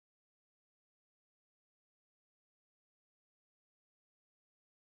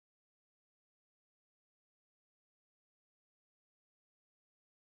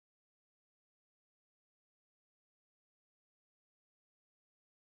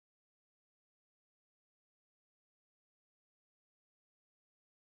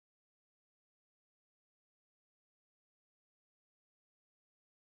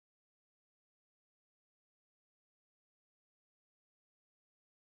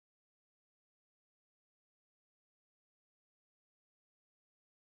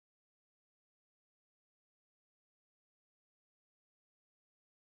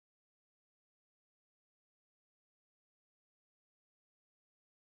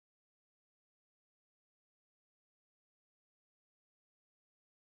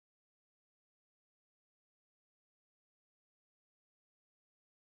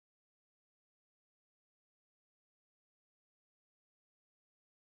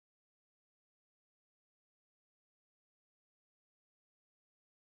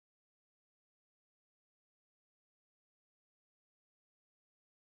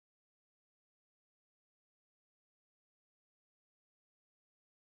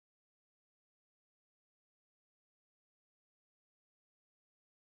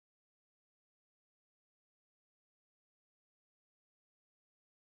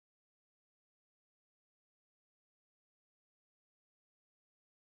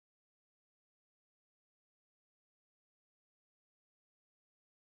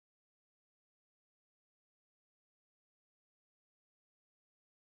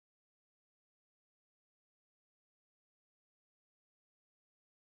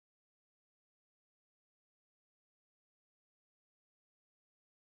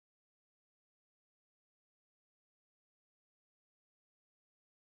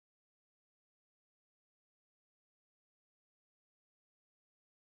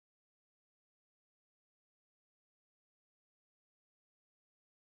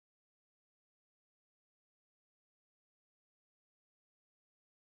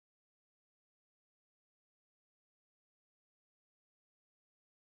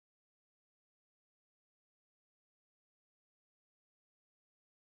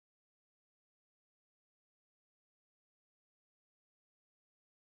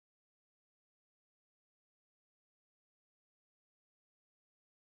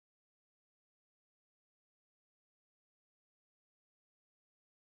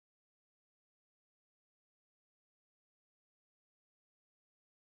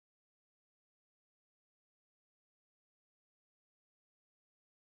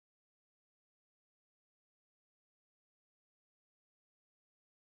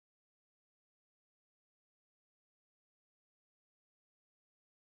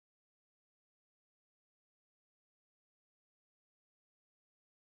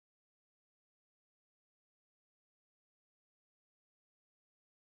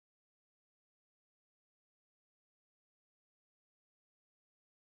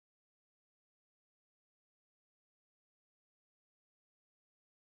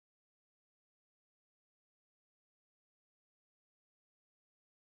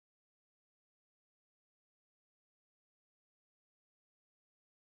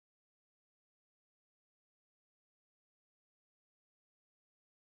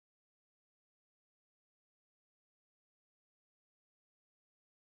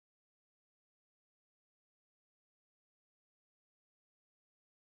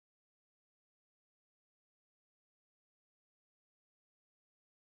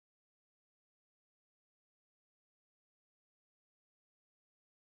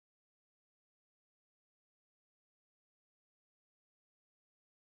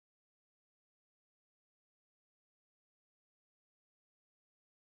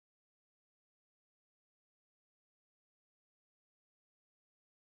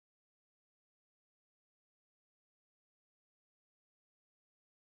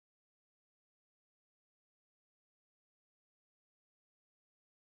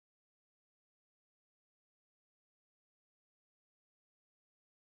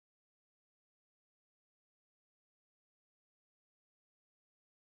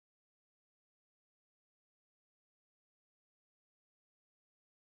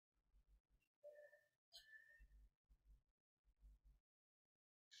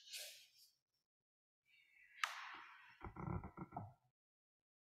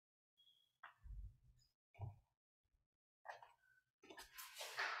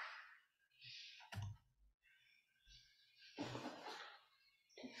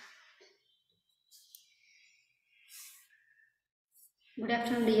Good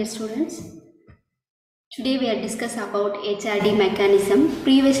afternoon, dear students. Today we are discuss about HRD mechanism.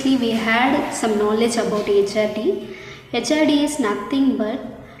 Previously we had some knowledge about HRD. HRD is nothing but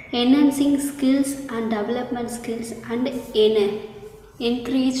enhancing skills and development skills and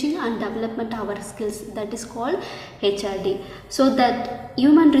encouraging and development our skills. That is called HRD. So that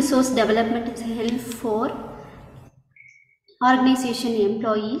human resource development is help for organization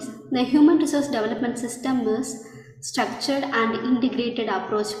employees. The human resource development system is structured and integrated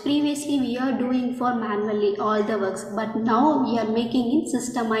approach. Previously we are doing for manually all the works, but now we are making it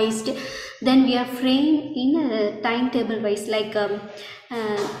systemized. Then we are framed in a timetable wise, like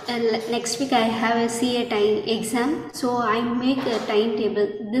next week I have a CA time exam, so I make a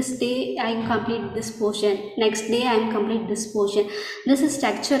timetable. This day I complete this portion, next day I complete this portion. This is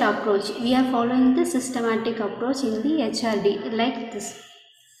structured approach. We are following the systematic approach in the HRD like this.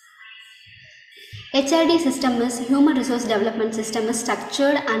 HRD system is human resource development system is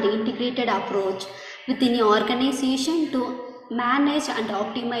structured and integrated approach within an organization to manage and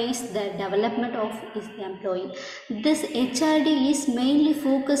optimize the development of its employee. This HRD is mainly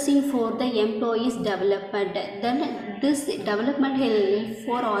focusing for the employees development. Then this development help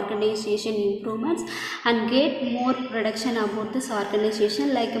for organization improvements and get more production about this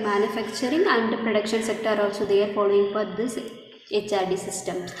organization, like manufacturing and production sector also they are following for this HRD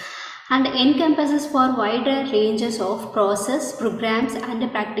systems, and encompasses for wider ranges of process, programs and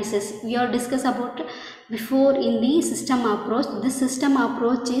practices. We have discussed about before in the system approach. This system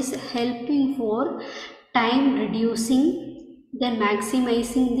approach is helping for time reducing, then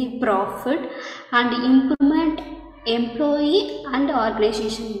maximizing the profit and improvement employee and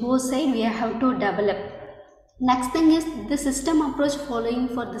organization. Both sides we have to develop. Next thing is the system approach following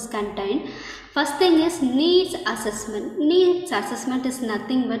for this content. First thing is needs assessment. Needs assessment is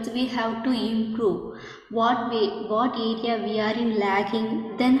nothing but we have to improve what area we are in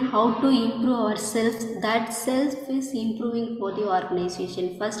lagging, then how to improve ourselves. That self is improving for the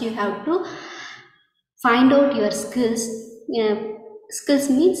organization. First you have to find out your skills. Skills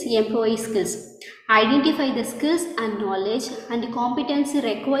means employee skills. Identify the skills and knowledge and competency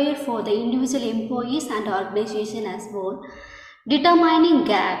required for the individual employees and organization as well. Determining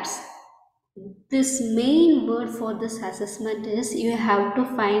gaps. This main word for this assessment is you have to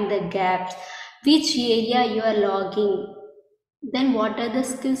find the gaps, which area you are logging, then what are the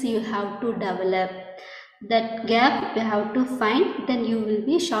skills you have to develop. That gap you have to find, then you will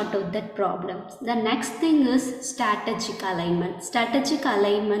be short of that problem. The next thing is strategic alignment. Strategic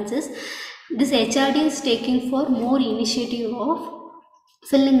alignment is this HRD is taking for more initiative of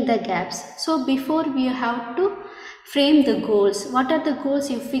filling the gaps. So before we have to frame the goals. What are the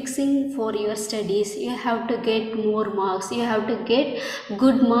goals you're fixing for your studies? You have to get more marks. You have to get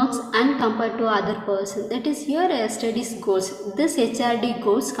good marks and compared to other person. That is your studies goals. This HRD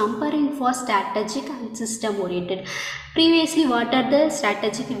goals comparing for strategic and system oriented. Previously, what are the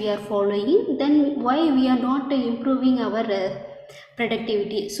strategic we are following? Then why we are not improving our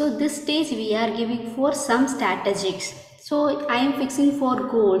productivity? So this stage we are giving for some strategics. So I am fixing for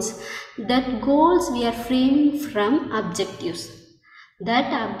goals. That goals we are framing from objectives.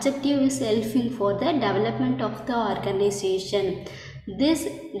 That objective is helping for the development of the organization. This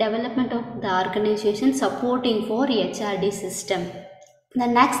development of the organization supporting for HRD system. The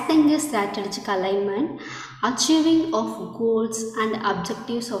next thing is strategic alignment, achieving of goals and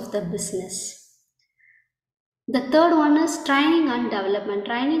objectives of the business. The third one is training and development.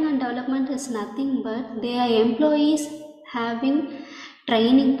 Training and development is nothing but they are employees having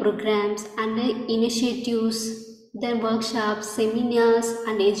training programs and initiatives, then workshops, seminars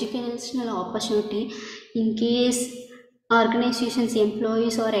and educational opportunity in case organizations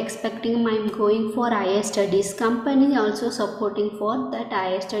employees are expecting I'm going for higher studies. Company also supporting for that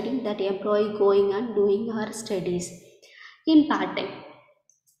higher study, that employee going and doing her studies in part-time.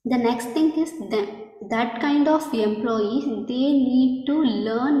 The next thing is that kind of employees, they need to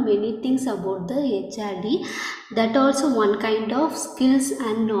learn many things about the HRD. That also one kind of skills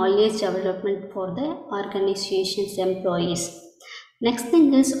and knowledge development for the organization's employees. Next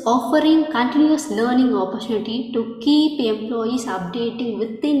thing is offering continuous learning opportunity to keep employees updating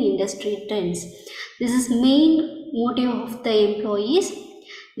within industry trends. This is main motive of the employees.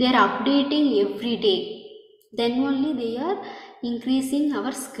 They are updating every day. Then only they are increasing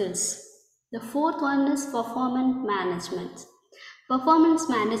our skills. The fourth one is performance management. Performance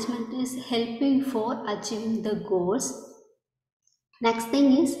management is helping for achieving the goals. Next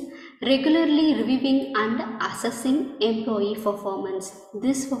thing is regularly reviewing and assessing employee performance.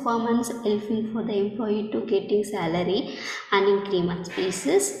 This performance helping for the employee to getting salary and increment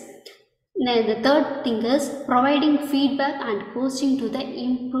basis. Now the third thing is providing feedback and coaching to the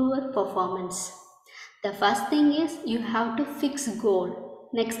improve performance. The first thing is you have to fix goal.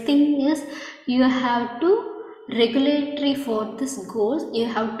 Next thing is you have to regulatory for this goals. You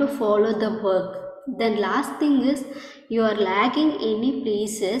have to follow the work. Then last thing is you are lagging any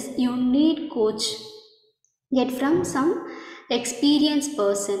places. You need coach. Get from some experienced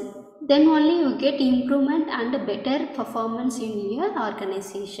person. Then only you get improvement and a better performance in your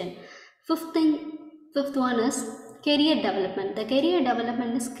organization. Fifth one is career development. The career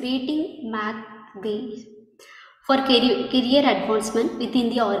development is creating pathways for career advancement within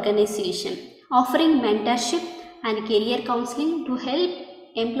the organization, offering mentorship and career counseling to help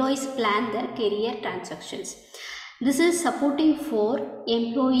employees plan their career transactions. This is supporting for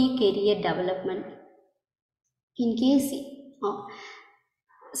employee career development. In case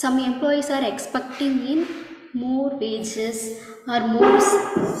some employees are expecting in more wages or more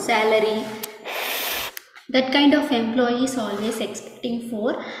salary, that kind of employees always expecting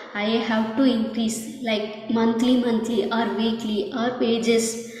for I have to increase like monthly or weekly or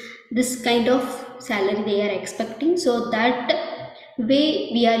wages, this kind of salary they are expecting. So that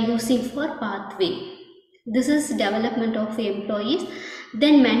way we are using for pathway. This is development of employees.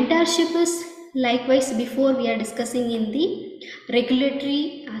 Then mentorship is likewise before we are discussing in the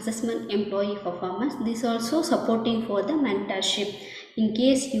regulatory assessment employee performance. This also supporting for the mentorship. In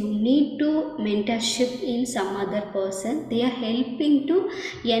case you need to mentorship in some other person, they are helping to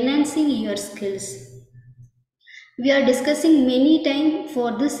enhancing your skills. We are discussing many times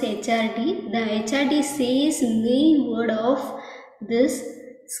for this HRD. The HRD says main word of this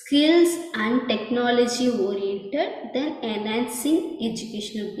skills and technology oriented, then enhancing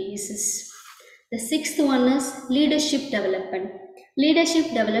educational basis. The sixth one is leadership development. Leadership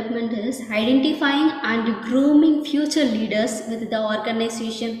development is identifying and grooming future leaders with the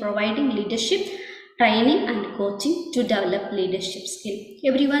organization, providing leadership training and coaching to develop leadership skill.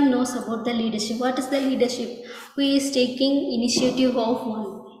 Everyone knows about the leadership. What is the leadership? Who is taking initiative of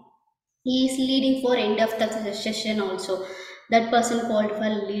one? He is leading for end of the session also. That person called for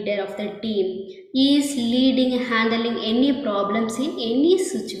leader of the team. He is leading and handling any problems in any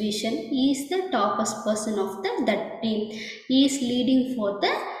situation. He is the toppest person of that team. He is leading for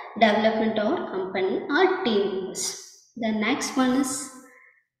the development of our company or team members. The next one is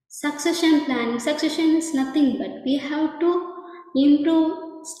succession planning. Succession is nothing but we have to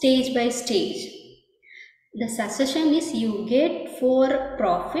improve stage by stage. The succession is you get for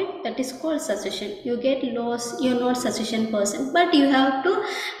profit, that is called succession. You get loss, you're not succession person, but you have to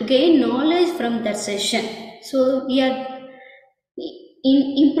gain knowledge from that session. So we are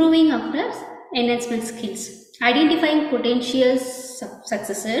improving our enhancement skills, identifying potential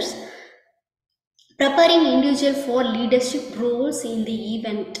successors, preparing individual for leadership roles in the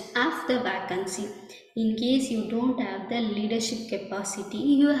event of the vacancy. In case you don't have the leadership capacity,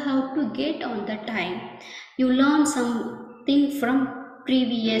 you have to get on the time. You learn something from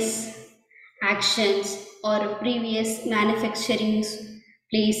previous actions or previous manufacturing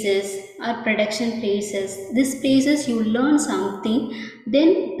places or production places. These places you learn something,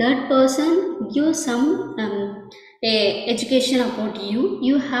 then that person gives some education about you.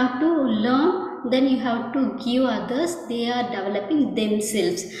 You have to learn, then you have to give others. They are developing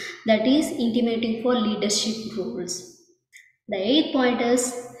themselves. That is intimating for leadership roles. The 8th point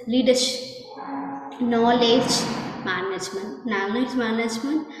is leadership knowledge management. Knowledge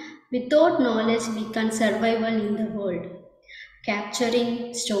management. Without knowledge we can survive in the world.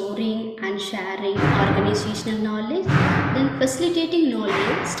 Capturing, storing and sharing organizational knowledge, then facilitating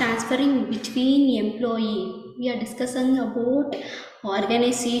knowledge transferring between employee. We are discussing about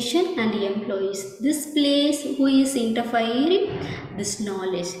organization and employees. This place who is interfering, this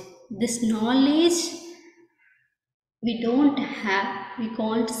knowledge we don't have, we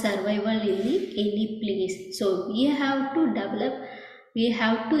can't survive in any place. So we have to develop, we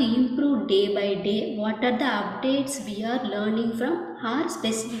have to improve day by day. What are the updates we are learning from our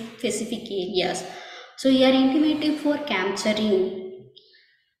specific areas? So we are intimating for capturing,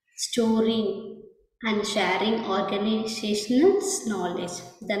 storing and sharing organizational knowledge.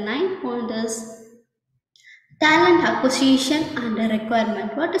 The 9th point is talent acquisition and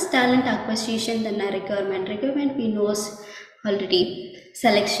requirement. What is talent acquisition and requirement? Requirement we know already.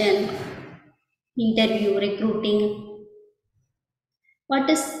 Selection, interview, recruiting. What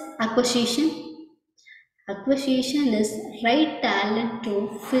is acquisition? Acquisition is right talent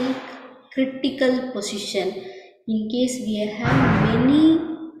to fill critical position. In case we have many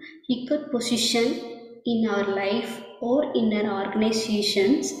equal position in our life or in our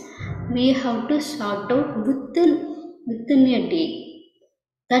organizations, we have to sort out within a day.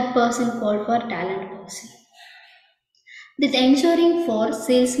 That person called for talent person. This ensuring for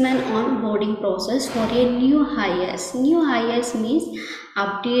salesman onboarding process for a new hires. New hires means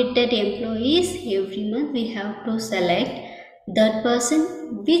updated employees every month. We have to select that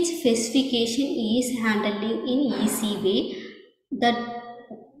person which specification is handling in easy way, that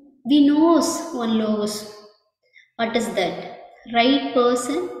we knows one knows what is that right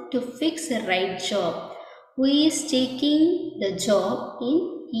person to fix the right job, who is taking the job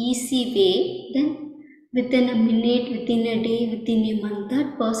in easy way, then within a minute, within a day, within a month,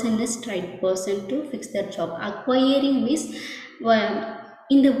 that person is right person to fix their job. Acquiring means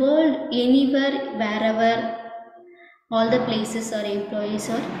in the world, anywhere, wherever, all the places or employees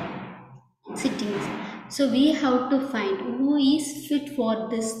are sitting. So we have to find who is fit for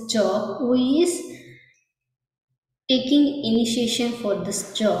this job, who is taking initiation for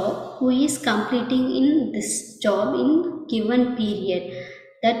this job, who is completing in this job in given period.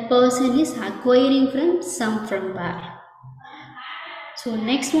 That person is acquiring from where. So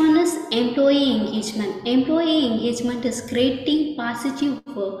next one is employee engagement. Employee engagement is creating positive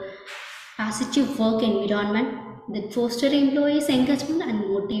work environment that foster employees engagement and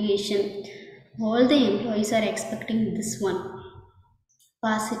motivation. All the employees are expecting this one.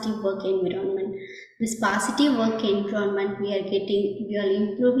 Positive work environment. This positive work environment we are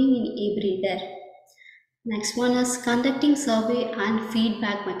improving in every day. Next one is conducting survey and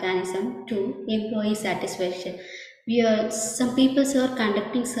feedback mechanism to employee satisfaction. Some people are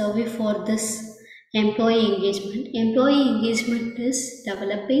conducting survey for this employee engagement. Employee engagement is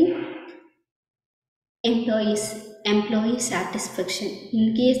developing employee satisfaction.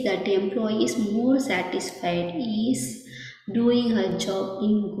 In case that employee is more satisfied, is doing her job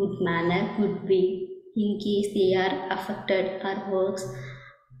in good manner, good way. In case they are affected or works,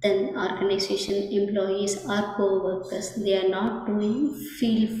 then organization employees or co-workers, they are not doing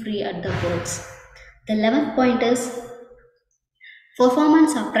feel free at the works. The 11th point is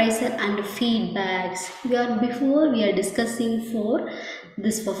performance appraisal and feedbacks. We are discussing for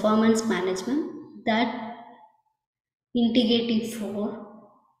this performance management, that integrating for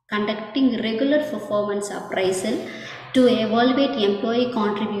conducting regular performance appraisal to evaluate employee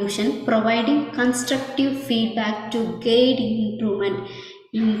contribution, providing constructive feedback to guide improvement.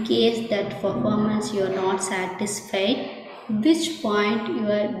 In case that performance you are not satisfied, which point you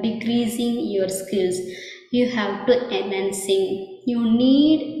are decreasing your skills, you have to enhancing. You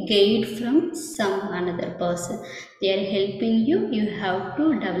need guide from some another person. They are helping you. You have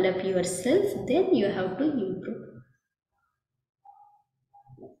to develop yourself. Then you have to improve.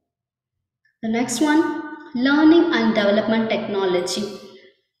 The next one, learning and development technology.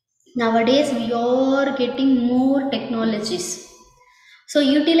 Nowadays we are getting more technologies. So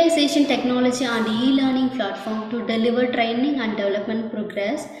utilization technology and e-learning platform to deliver training and development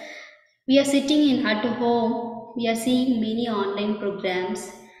progress. We are sitting in at home. We are seeing many online programs.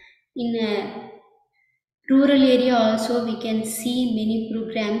 In a rural area also we can see many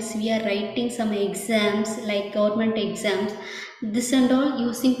programs. We are writing some exams like government exams. This and all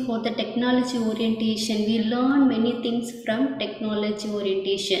using for the technology orientation. We learn many things from technology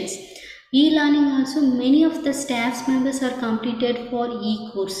orientations. E-learning also, many of the staff members are completed for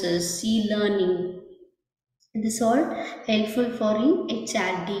e-courses, e-learning. This all helpful for in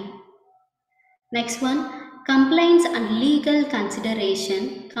HRD. Next one, compliance and legal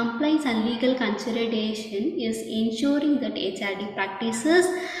consideration. Compliance and legal consideration is ensuring that HRD practices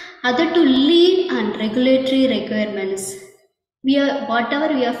adhere to legal and regulatory requirements.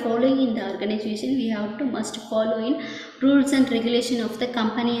 Whatever we are following in the organization, we have to must follow in rules and regulation of the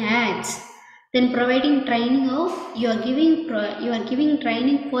company acts. Then providing training of you are giving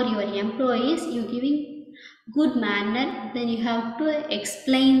training for your employees. You giving good manner. Then you have to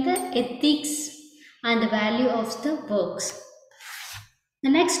explain the ethics and the value of the works. The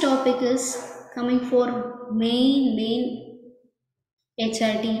next topic is coming for main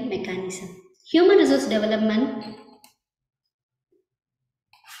HRD mechanism. Human resource development.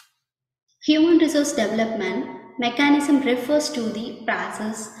 Human resource development mechanism refers to the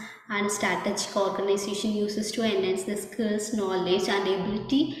process and strategic organization uses to enhance the skills, knowledge and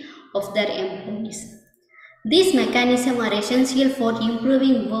ability of their employees. These mechanisms are essential for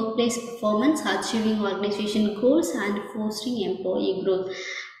improving workplace performance, achieving organization goals and fostering employee growth.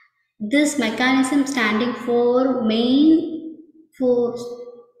 This mechanism standing for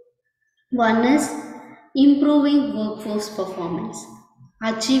one is improving workforce performance,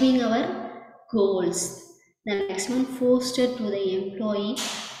 achieving our goals. The next one, foster to the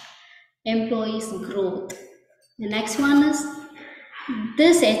employees growth. The next one is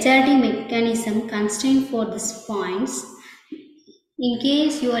this HRD mechanism constraint for these points In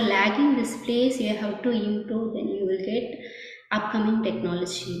case you are lagging this place, you have to improve, then you will get upcoming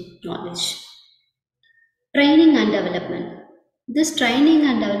technology knowledge. Training and development. This training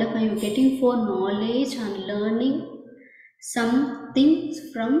and development you're getting for knowledge and learning some things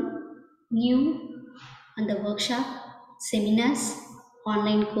from new and the workshop, seminars,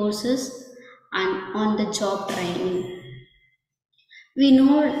 online courses, and on the job training. We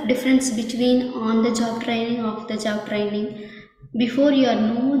know difference between on the job training, off the job training. Before you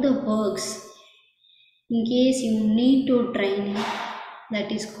know the works, in case you need to training, that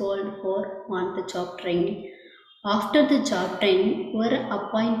is called for on the job training. After the job training, you are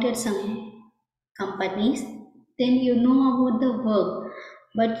appointed some companies, then you know about the work,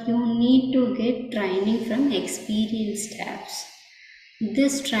 but you need to get training from experienced staffs.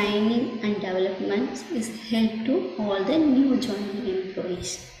 This training and development is help to all the new joining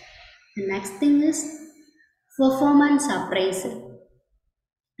employees. The next thing is performance appraisal.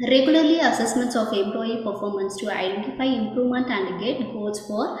 Regularly assessments of employee performance to identify improvement and get goals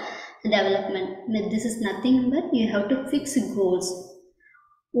for development. Now, this is nothing but you have to fix goals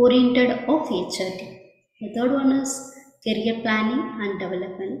oriented of HRD. The third one is career planning and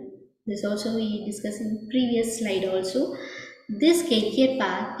development. This also we discussed in previous slide also. This career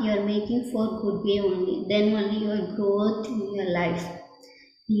path you are making for good way only, then only your growth in your life.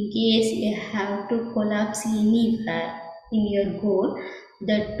 In case you have to collapse anywhere in your goal,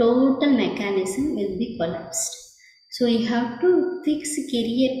 the total mechanism will be collapsed. So you have to fix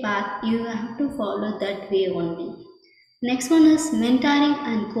career path, you have to follow that way only. Next one is mentoring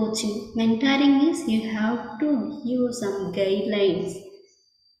and coaching. Mentoring is you have to give some guidelines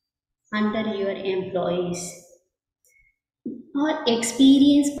under your employees, or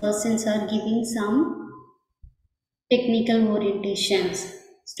experienced persons are giving some technical orientations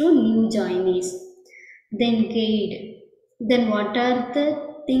to new joinees. Then guide. Then what are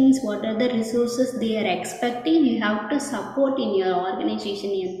the things, what are the resources they are expecting, you have to support in your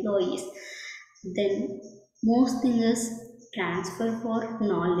organization employees. Then most thing is transfer for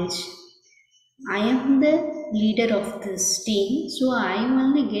knowledge. I am the leader of this team, so I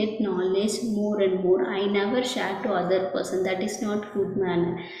only get knowledge more and more. I never share to other person. That is not good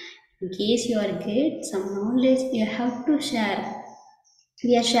manner. In case you are get some knowledge, you have to share.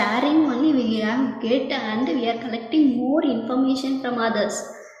 We are sharing only, we have get, and we are collecting more information from others.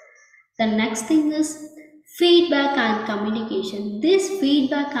 The next thing is feedback and communication. This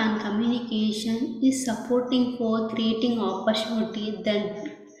feedback and communication is supporting for creating opportunity,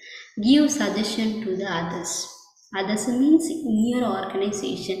 then give suggestion to the others. Others means in your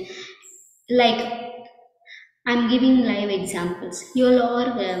organization. Like I'm giving live examples. You all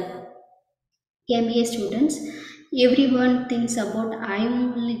are MBA students. Everyone thinks about I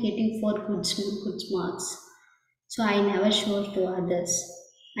am only getting for good marks. So I never show to others.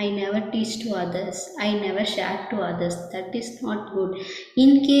 I never teach to others. I never share to others. That is not good.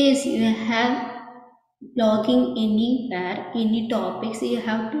 In case you have blogging anywhere, any topics, you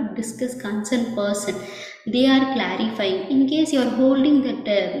have to discuss concerned person. They are clarifying. In case you are holding that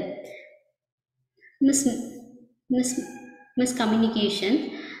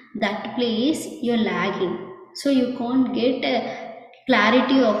miscommunication, that place you are lagging. So you can't get a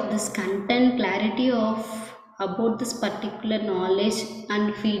clarity of this content, clarity of about this particular knowledge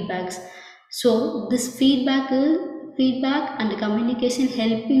and feedbacks. So this feedback and communication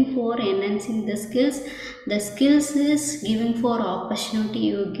helping for enhancing the skills. The skills is giving for opportunity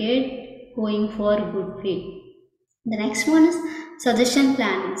you get going for good way. The next one is suggestion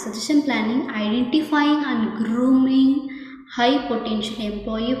planning. Suggestion planning, identifying and grooming high potential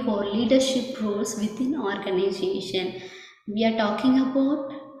employee for leadership roles within organization. We are talking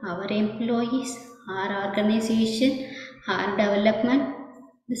about our employees, our organization, our development.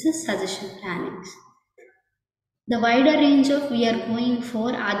 This is suggestion planning. The wider range of we are going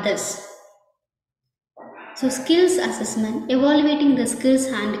for others. So skills assessment, evaluating the skills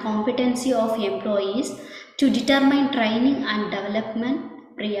and competency of employees to determine training and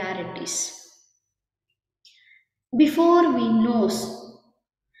development priorities. Before we know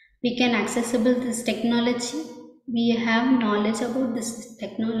we can accessible this technology, we have knowledge about this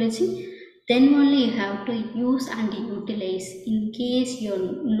technology, then only you have to use and utilize. In case you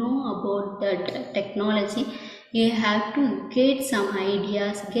know about that technology, you have to get some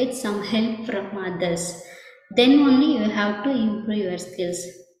ideas, get some help from others. Then only you have to improve your skills.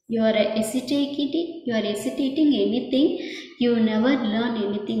 You are hesitating anything, you never learn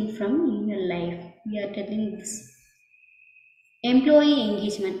anything from in your life. We are telling this. Employee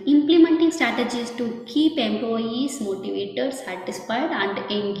engagement, implementing strategies to keep employees motivated, satisfied and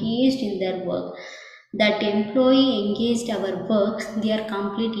engaged in their work. That employee engaged our work, they are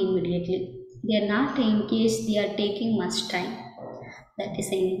complete immediately. They are not engaged, they are taking much time. That is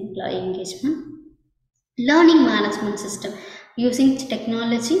an employee engagement. Learning management system using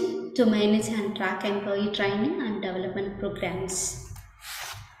technology to manage and track employee training and development programs.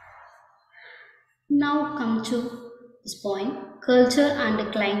 Now come to this point, culture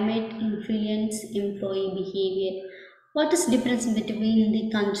and climate influence employee behavior. What is difference between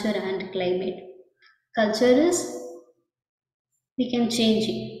the culture and climate? Culture is we can change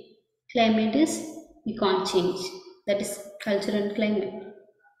it. Climate is we can't change. That is culture and climate.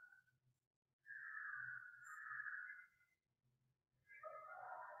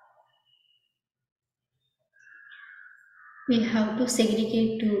 We have to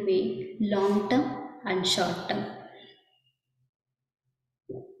segregate two ways, long term and short term.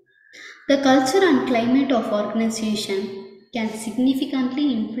 The culture and climate of organization can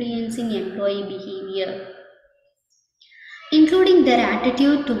significantly influencing employee behavior, including their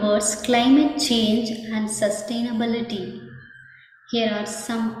attitude towards climate change and sustainability. Here are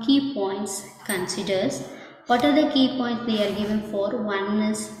some key points considered. What are the key points they are given for? One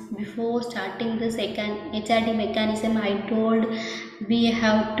is before starting this HRD mechanism, I told we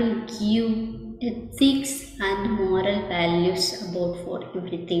have to give ethics and moral values about for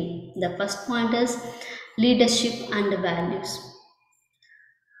everything. The first point is leadership and values.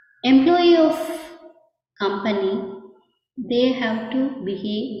 Employee of company, they have to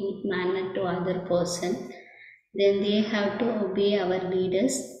behave good manner to other person, then they have to obey our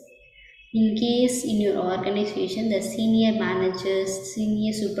leaders. In case in your organization the senior managers,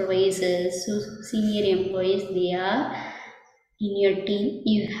 senior supervisors, so senior employees, they are in your team,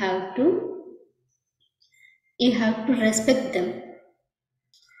 you have to respect them.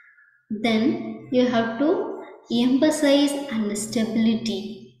 Then you have to emphasize and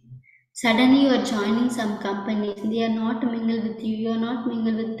stability. Suddenly you are joining some companies, they are not mingle with you, you are not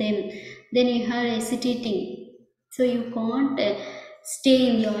mingle with them, then you are hesitating. So you can't stay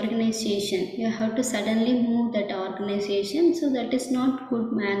in the organization. You have to suddenly move that organization. So that is not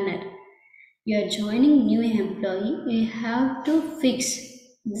good manner. You are joining new employee. You have to fix.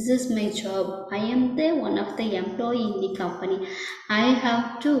 This is my job. I am the one of the employee in the company. I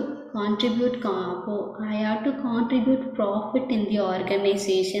have to contribute. I have to contribute profit in the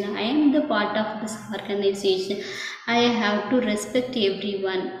organization. I am the part of this organization. I have to respect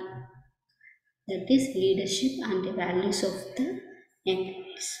everyone. That is leadership and the values of the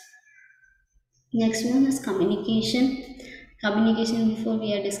employees. Next one is communication. Communication, before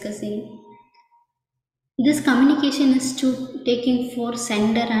we are discussing. This communication is to taking for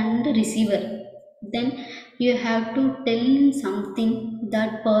sender and receiver. Then you have to tell something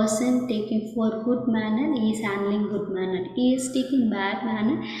that person taking for good manner is handling good manner. He is taking bad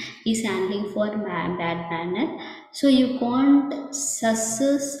manner is handling for bad manner. So you can't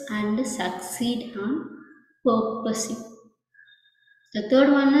success and succeed on purpose. The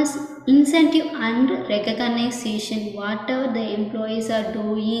third one is incentive and recognition. Whatever the employees are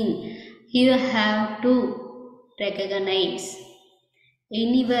doing, you have to recognize.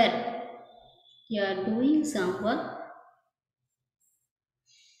 Anywhere you are doing some work,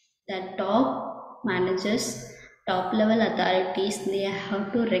 the top managers, top level authorities, they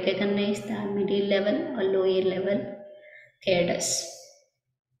have to recognize the middle level or lower level cadres.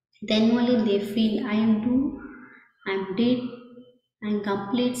 Then only they feel I'm did, I'm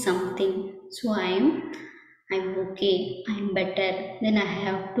complete something. So I'm okay, I'm better. Then I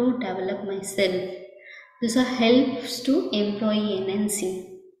have to develop myself. This helps to employee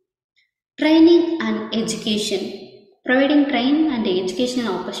enhancing. Training and education. Providing training and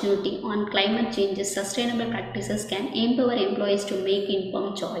educational opportunity on climate changes, sustainable practices can empower employees to make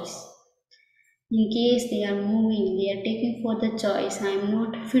informed choice. In case they are moving, they are taking for the choice, I am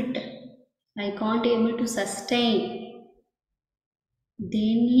not fit, I can't able to sustain. They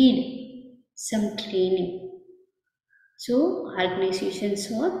need some training. So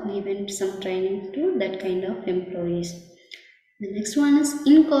organizations are given some training to that kind of employees. The next one is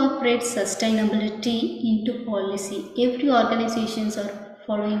incorporate sustainability into policy. Every organizations are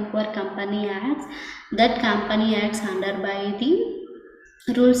following for company acts. That company acts under by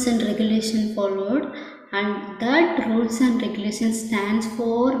the rules and regulation followed, and that rules and regulation stands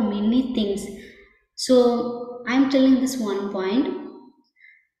for many things. So I'm telling this one point,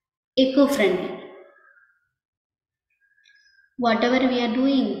 eco-friendly. Whatever we are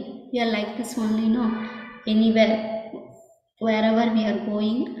doing, we are like this only, no? Anywhere, wherever we are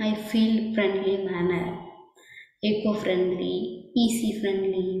going, I feel friendly manner, eco-friendly,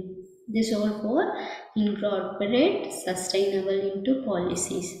 easy-friendly. This all for incorporate sustainable into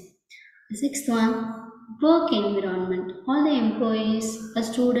policies. The sixth one, work environment. All the employees or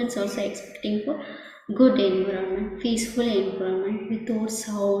students also expecting for good environment, peaceful environment without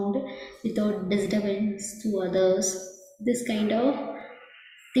sound, without disturbance to others. This kind of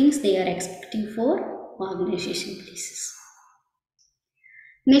things they are expecting for organization places.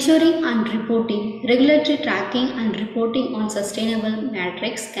 Measuring and reporting. Regulatory tracking and reporting on sustainable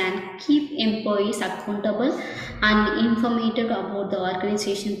metrics can keep employees accountable and informed about the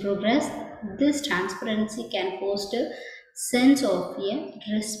organization progress. This transparency can foster sense of a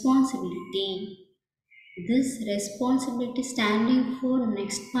responsibility. This responsibility standing for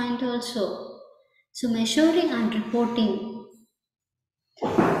next point also. So measuring and reporting.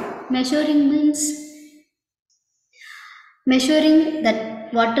 Measuring means measuring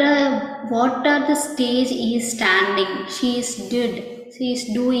that what are the stage he is standing, she is did, she is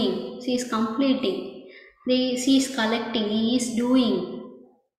doing, she is completing, she is collecting, he is doing.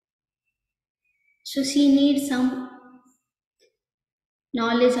 So she needs some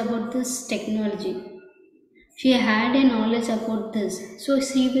knowledge about this technology. She had a knowledge about this, so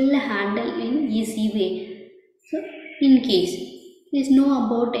she will handle in easy way. So in case he is know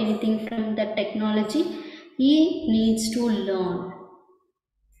about anything from the technology, he needs to learn.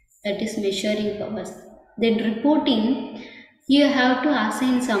 That is measuring powers. Then reporting, you have to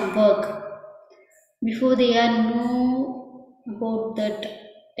assign some work before they are know about that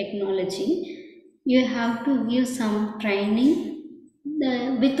technology. You have to give some training.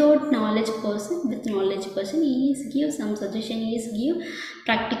 Without knowledge person, with knowledge person, he is give some suggestion, he is give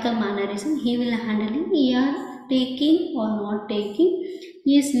practical mannerism, he will handle it. He are taking or not taking,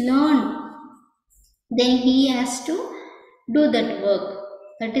 he is learned. Then he has to do that work.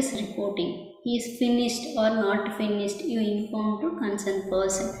 That is reporting. He is finished or not finished, you inform to concerned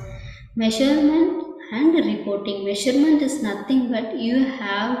person. Measurement and reporting. Measurement is nothing but you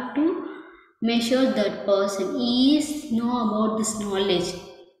have to measure that person. He is know about this knowledge.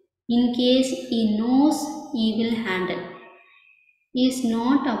 In case he knows, he will handle. He is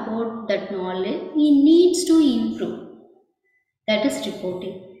not about that knowledge, he needs to improve. That is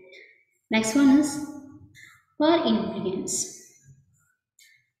reporting. Next one is for influence.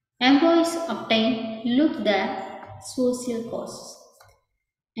 Employees obtain look the social causes.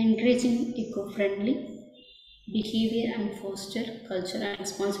 Encouraging eco-friendly behavior and foster culture and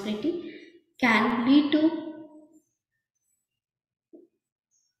responsibility can lead to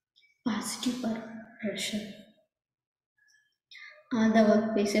positive pressure. All the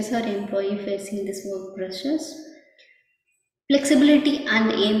workplaces are employee facing these work pressures. Flexibility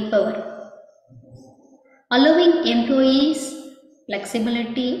and empower. Allowing employees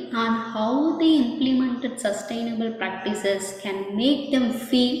flexibility on how they implemented sustainable practices can make them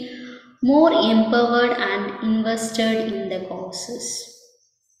feel more empowered and invested in the causes.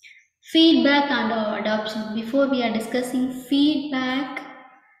 Feedback and adoption. Before we are discussing feedback,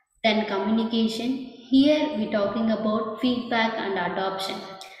 then communication. Here we are talking about feedback and adoption.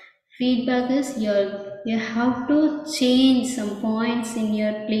 Feedback is you have to change some points in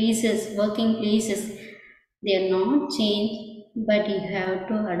your places, working places. They are not changed, but you have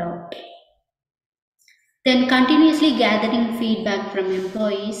to adopt. Then continuously gathering feedback from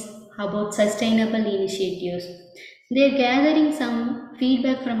employees about sustainable initiatives. They are gathering some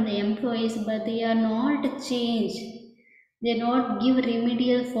feedback from the employees, but they are not changed. They not give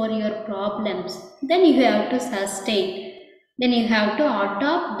remedial for your problems. Then you have to sustain. Then you have to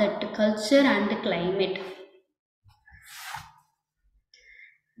adopt that culture and climate.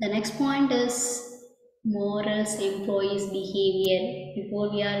 The next point is morals, employees' behavior.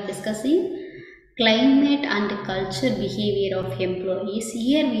 Before we are discussing climate and culture behavior of employees,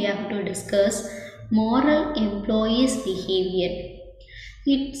 here we have to discuss moral employees' behavior.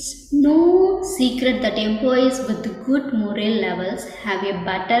 It's no secret that employees with good moral levels have a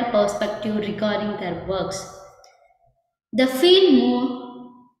better perspective regarding their works. They feel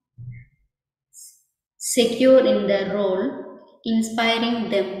more secure in their role,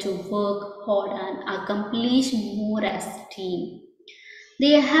 inspiring them to work hard and accomplish more as a team.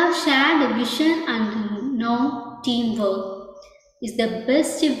 They have shared vision and know teamwork is the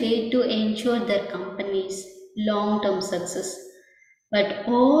best way to ensure their company's long-term success. But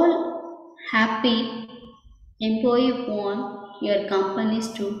all happy employee want your companies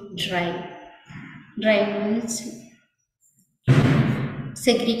to drive. Drive means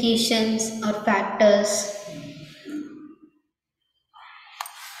segregations or factors.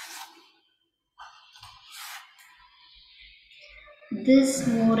 This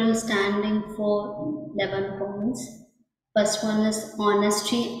moral standing for 11 points. First one is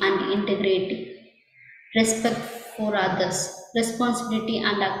honesty and integrity, respect for others, responsibility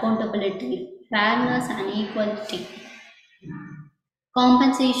and accountability, fairness and equality,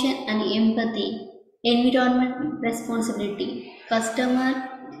 compensation and empathy, environment responsibility, customer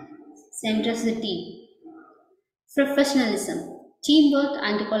centricity, professionalism, teamwork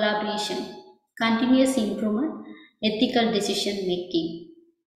and collaboration, continuous improvement, ethical decision making.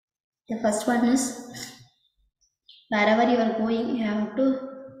 The first one is wherever you are going, you have to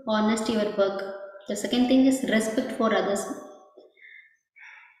honest your work. The second thing is respect for others.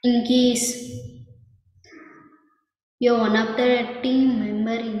 In case you're one of the team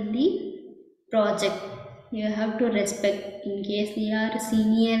member in the project, you have to respect. In case they are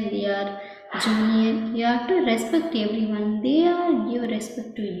senior, they are junior, you have to respect everyone. They are give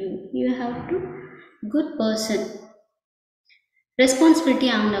respect to you. You have to good person. Responsibility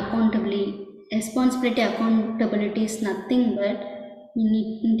and accountability. Accountability is nothing but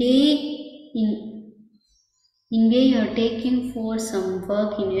in way you are taking for some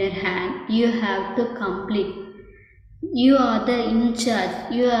work in your hand, you have to complete. You are the in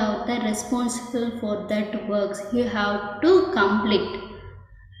charge. You are the responsible for that works. You have to complete.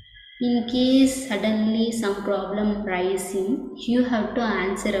 In case suddenly some problem rising, you have to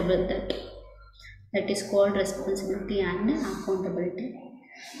answer about that. That is called responsibility and accountability.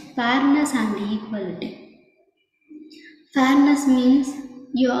 Fairness and equality. Fairness means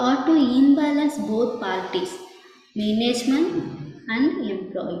you are to imbalance both parties, management and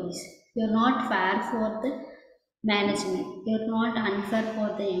employees. You are not fair for the management. You are not unfair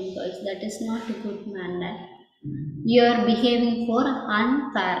for the employees. That is not a good manner. You are behaving for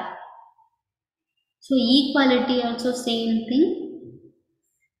unfair. So equality also same thing.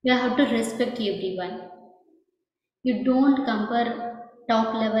 You have to respect everyone. You don't compare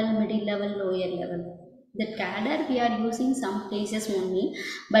top level, middle level, lower level. The cadre we are using some places only,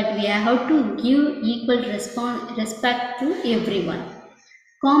 but we have to give equal respect to everyone.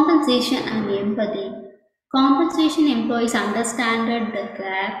 Compensation and empathy. Compensation employees understand the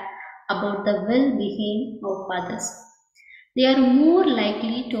care about the well-being of others. They are more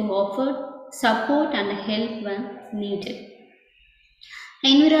likely to offer support and help when needed.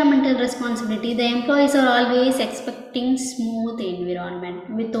 Environmental responsibility. The employees are always expecting smooth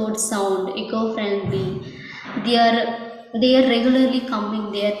environment without sound, eco-friendly. They are regularly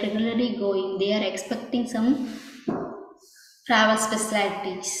coming, they are regularly going, they are expecting some travel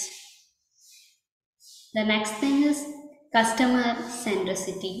facilities. The next thing is customer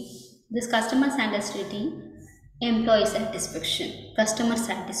centricity. This customer centricity, employee satisfaction, customer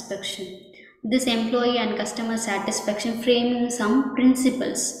satisfaction. This employee and customer satisfaction framing some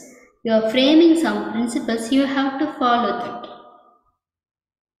principles. You are framing some principles, you have to follow that.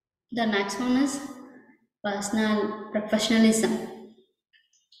 The next one is professionalism.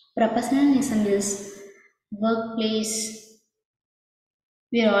 Professionalism is workplace.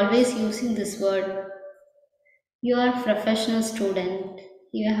 We are always using this word. You are a professional student.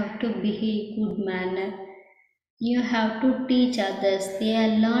 You have to behave good manner. You have to teach others. They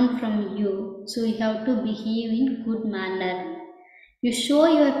learn from you. So you have to behave in good manner. You show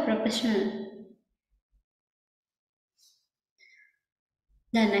you are professional.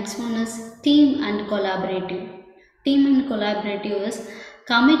 The next one is team and collaborative. Team and collaborative is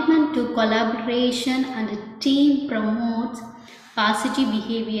commitment to collaboration, and team promotes positive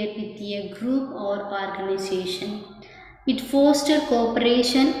behavior with a group or organization. It fosters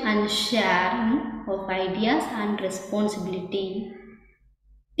cooperation and sharing of ideas and responsibility.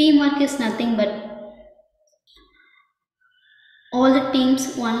 Teamwork is nothing but all the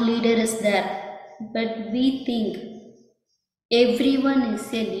teams, one leader is there, but we think everyone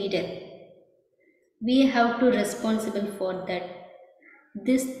is a leader. We have to responsible for that.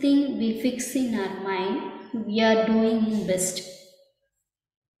 This thing we fix in our mind, we are doing best.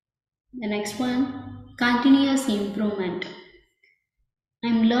 The next one, continuous improvement.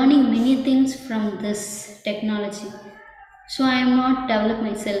 I'm learning many things from this technology. So I am not develop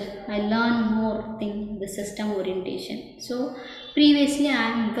myself. I learn more thing the system orientation. So previously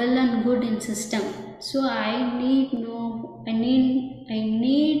I am well and good in system. So I need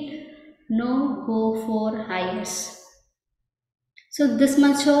no go for hires. So this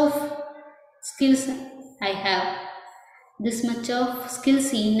much of skills I have. This much of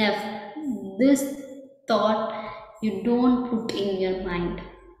skills enough. This thought you don't put in your mind.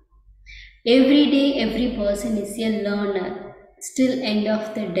 Every day, every person is a learner, still end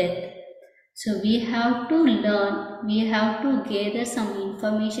of the death. So we have to learn, we have to gather some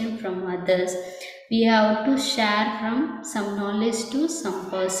information from others, we have to share from some knowledge to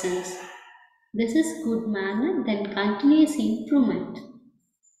some persons. This is good manner, then continuous improvement.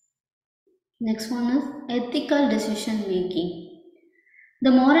 Next one is ethical decision making.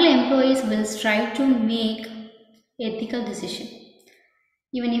 The moral employees will strive to make ethical decisions,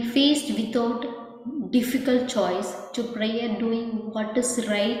 even if faced without difficult choice, to prior doing what is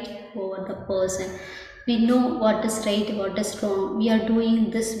right over the person. We know what is right, what is wrong. We are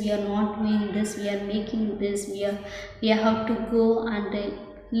doing this, we are not doing this, we are making this, we have to go and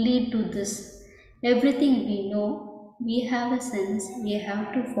lead to this. Everything we know, we have a sense, we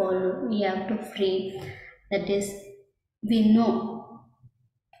have to follow, we have to frame. That is, we know.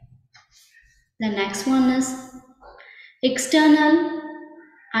 The next one is external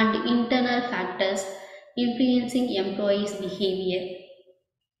and internal factors influencing employees' behavior.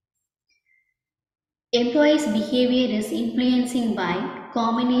 Employees' behavior is influencing by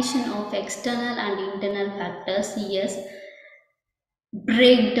combination of external and internal factors. Yes,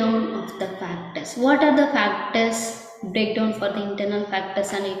 breakdown of the factors. What are the factors? Breakdown for the internal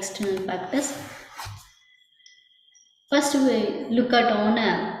factors and external factors. First, we look at on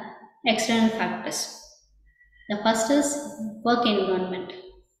external factors. The first is work environment.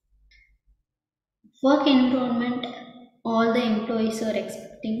 Work environment, all the employees are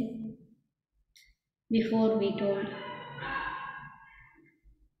expecting before we told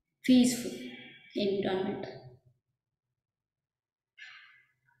peaceful environment.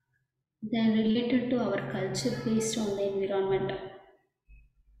 Then related to our culture based on the environment.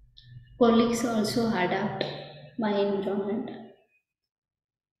 Colleagues also adapt my environment.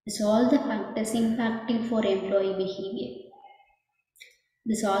 It's all the factors impacting for employee behavior.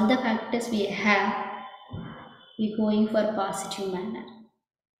 This all the factors we have. We going for positive manner.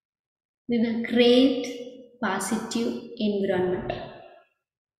 We will create positive environment.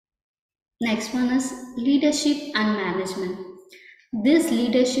 Next one is leadership and management. This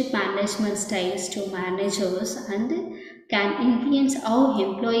leadership management styles to managers and can influence how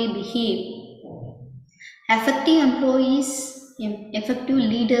employees behave. Effective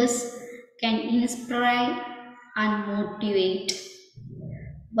leaders can inspire and motivate,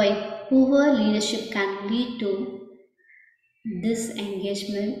 while poor leadership can lead to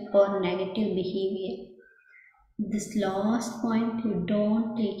disengagement or negative behavior. This last point you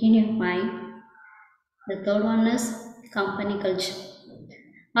don't take in your mind. The third one is company culture.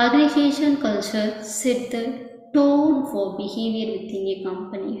 Organization culture set the tone for behavior within a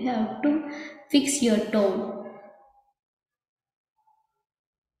company. You have to fix your tone.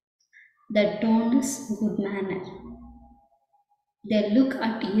 The tone is good manner. They look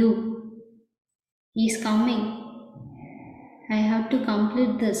at you. He's coming. I have to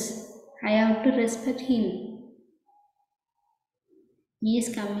complete this. I have to respect him. He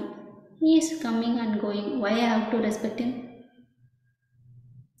is coming. He is coming and going. Why I have to respect him?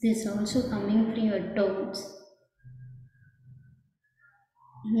 This is also coming from your tones.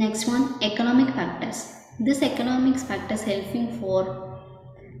 Next one, economic factors. This economics factors helping for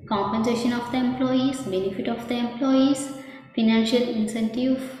compensation of the employees, benefit of the employees, financial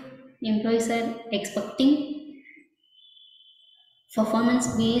incentive employees are expecting, performance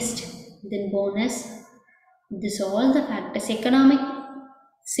based, then bonus. This all the factors. Economic,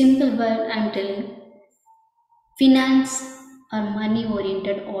 simple word I am telling. Finance or money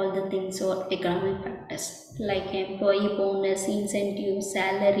oriented, all the things are economic factors like employee bonus, incentive,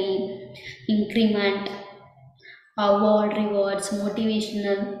 salary, increment, award, rewards,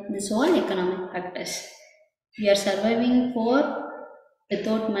 motivational. This all economic factors. We are surviving for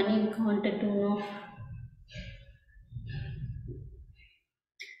without money, we wanted to know.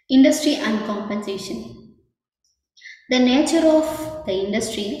 Industry and compensation. The nature of the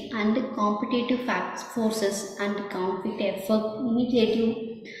industry and competitive forces and compete effort initiative,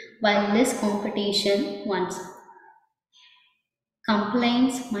 while less competition ones.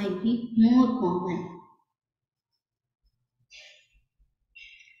 Complaints might be more common.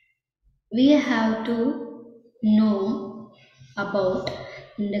 We have to know about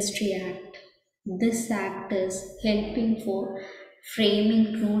Industry Act. This act is helping for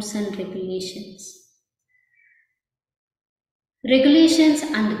framing rules and regulations. Regulations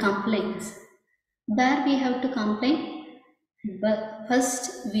and complaints. Where we have to complain? But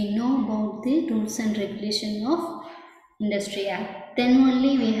first we know about the rules and regulation of Industry Act. Then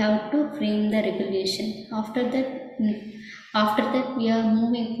only we have to frame the regulation. After that we are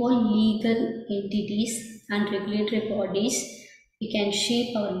moving for legal entities and regulatory bodies. We can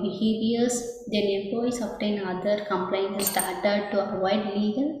shape our behaviors. Then employees obtain other compliance started to avoid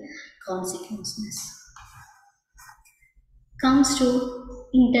legal consequences. Comes to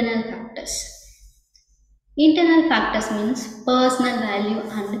internal factors. Internal factors means personal value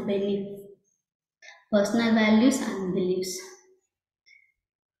and belief. Personal values and beliefs.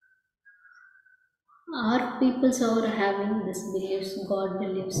 Our peoples are having this beliefs, God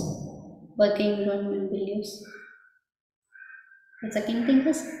beliefs, work environment beliefs. The second thing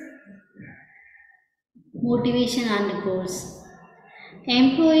is motivation and goals.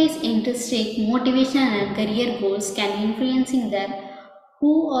 Employees' intrinsic motivation and career goals can influencing their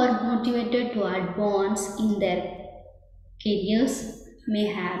who are motivated to advance in their careers may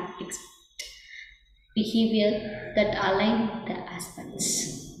have behavior that align with the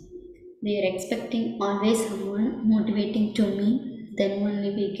aspects. They are expecting always someone motivating to me, then only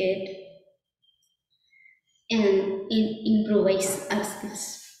we get and improvise our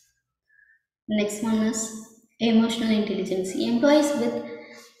skills. Next one is emotional intelligence. Employees with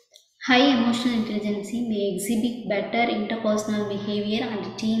high emotional intelligence may exhibit better interpersonal behavior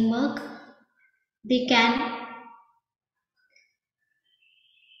and teamwork. They can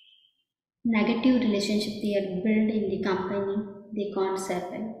negative relationship they are built in the company. They can't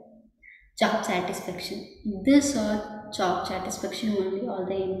survive. Job satisfaction. This or job satisfaction only all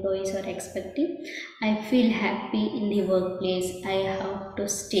the employees are expecting. I feel happy in the workplace. I have to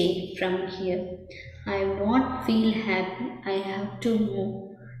stay from here. I not feel happy. I have to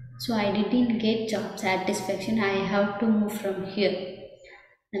move. So I didn't get job satisfaction. I have to move from here.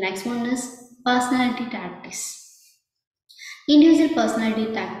 The next one is personality tactics. Individual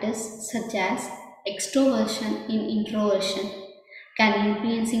personality tactics such as extroversion and introversion can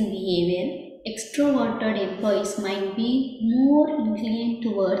influencing behavior. Extroverted employees might be more inclined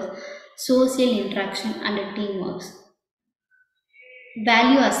towards social interaction and teamwork.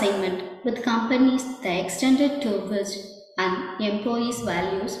 Value assignment with companies the extended to which an employee's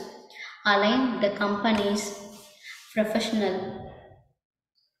values align with the company's professional,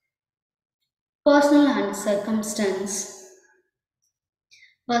 personal and circumstance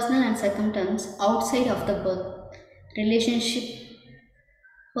outside of the work relationship,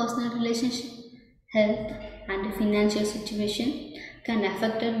 personal relationship, health, and financial situation can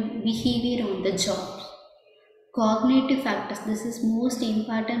affect the behavior on the job. Cognitive factors, this is most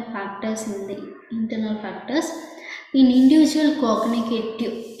important factors in the internal factors. In individual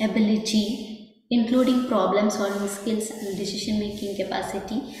cognitive ability, including problem solving skills and decision making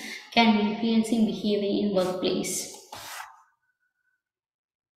capacity, can influence in behavior in workplace.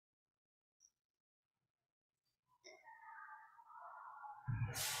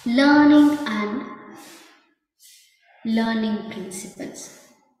 Learning and learning principles.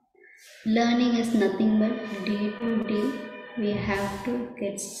 Learning is nothing but day to day we have to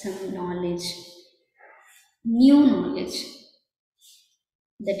get some knowledge, new knowledge.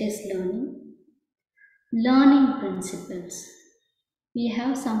 That is learning. Learning principles. We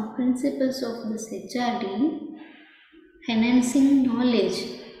have some principles of this HRD enhancing knowledge,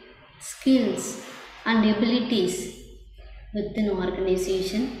 skills, and abilities within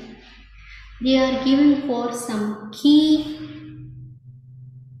organization. They are given for some key.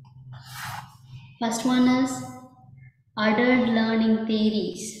 First one is adult learning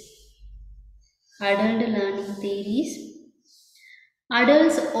theories. Adult learning theories.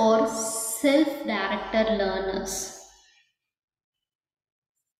 Adults are self-directed learners.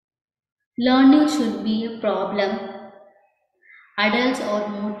 Learning should be a problem. Adults are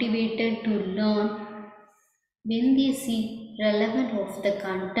motivated to learn when they see relevant of the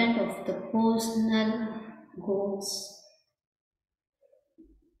content of the personal goals.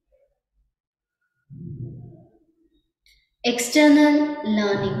 External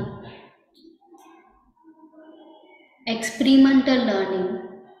learning. Experimental learning.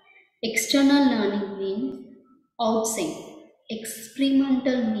 External learning means outside.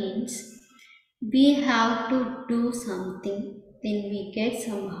 Experimental means we have to do something, then we get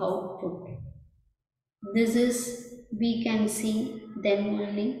some output. This is we can see then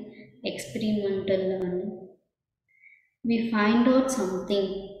only experimental learning. We find out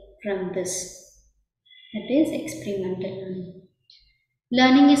something from this. That is experimental learning.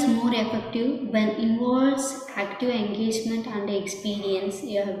 Learning is more effective when involves active engagement and experience.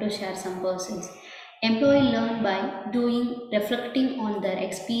 You have to share some persons. Employees learn by doing, reflecting on their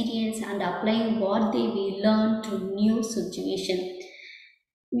experience and applying what they will learn to new situation.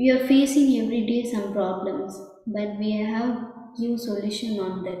 We are facing every day some problems, but we have new solution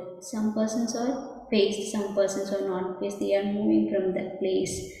on that. Some persons are faced, some persons are not faced. They are moving from that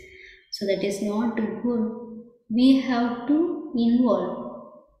place. So that is not good. We have to involve.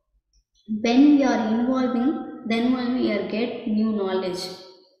 When we are involving, then only we are get new knowledge.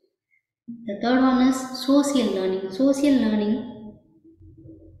 The third one is social learning.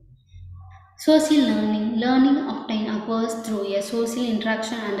 Learning often occurs through a social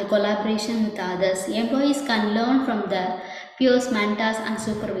interaction and a collaboration with others. Employees can learn from their peers, mentors, and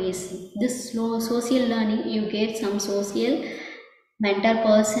supervision. This slow social learning, you get some social mentor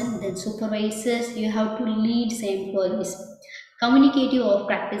person, then supervisors, you have to lead the employees. Communicative of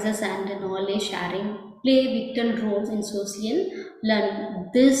practices and knowledge sharing play vital roles in social learning.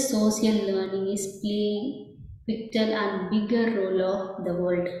 This social learning is playing vital and bigger role of the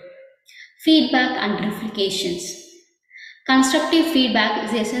world. Feedback and reflections. Constructive feedback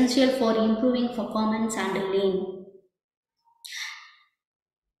is essential for improving performance and learning.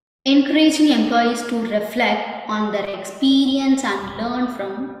 Encouraging employees to reflect on their experience and learn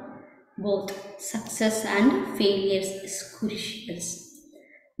from both success and failures is crucial.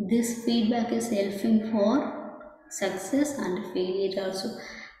 This feedback is helping for success and failure also.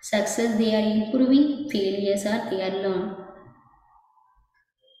 Success they are improving, failures are they are learned.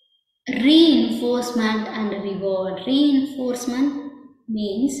 Reinforcement and reward. Reinforcement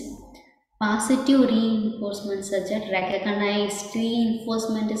means positive reinforcement such as recognized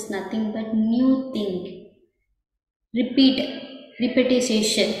reinforcement is nothing but new thing.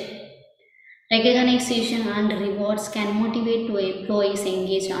 Repetition. Recognition and rewards can motivate to employees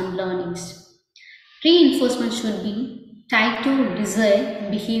engage on learnings. Reinforcement should be tied to desired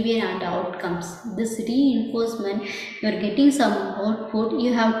behavior and outcomes. This reinforcement, you are getting some output,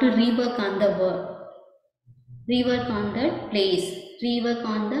 you have to rework on the work, rework on the place, rework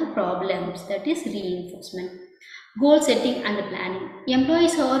on the problems. That is reinforcement. Goal setting and planning.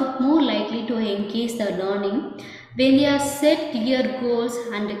 Employees are more likely to engage the learning when they are set clear goals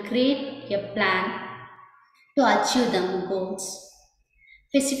and create a plan to achieve the goals.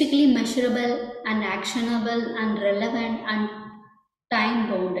 Specifically measurable and actionable and relevant and time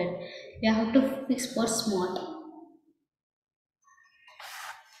bounded. You have to fix for smart.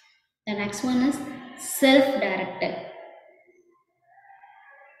 The next one is self-directed.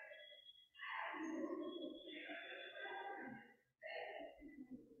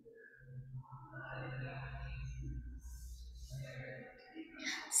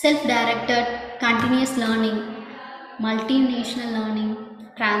 Self-directed continuous learning, multinational learning,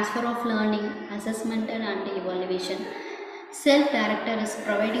 transfer of learning, assessment and evaluation. Self-directed is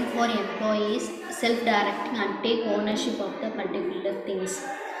providing for employees self-directing and take ownership of the particular things.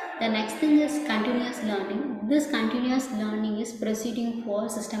 The next thing is continuous learning. This continuous learning is proceeding for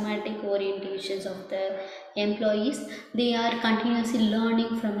systematic orientations of the employees. They are continuously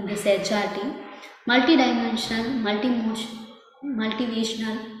learning from this HRD. Multidimensional,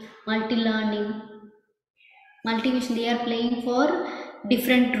 multivational, multi-learning, multivision. They are playing for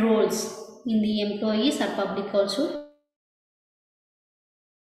different roles in the employees or public also.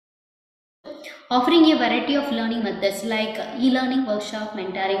 Offering a variety of learning methods like e-learning, workshop,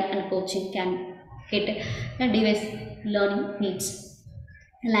 mentoring and coaching can get diverse learning needs.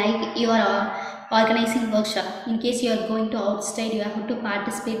 Like you are organizing workshop. In case you are going to outside, you have to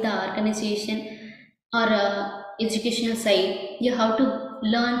participate the organization or educational side. You have to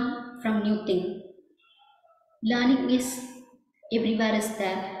learn from new thing. Learning is everywhere is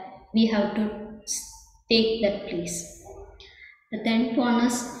there. We have to take that place. The 10th one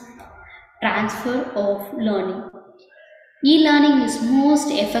is transfer of learning. E-learning is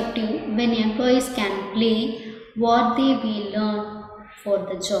most effective when employees can play what they will learn for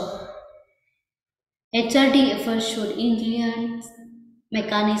the job. HRD efforts should influence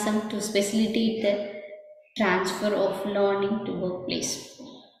mechanism to facilitate the transfer of learning to workplace.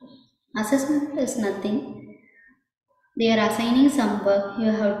 Assessment is nothing. They are assigning some work,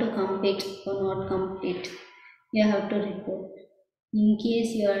 you have to complete or not complete. You have to report. In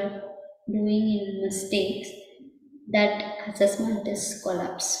case you are doing mistakes, that assessment is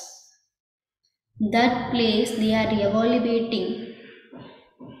collapse. That place they are evaluating,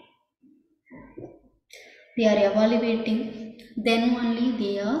 then only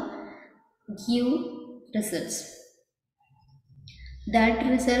they are give results. That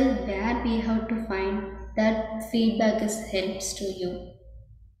result where we have to find that feedback is helps to you.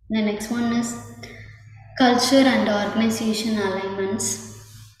 The next one is culture and organization alignments.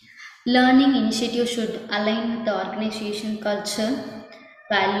 Learning initiatives should align with the organization culture,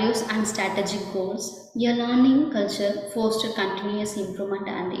 values and strategic goals. Your learning culture fosters continuous improvement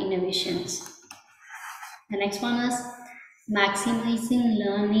and innovations. The next one is maximizing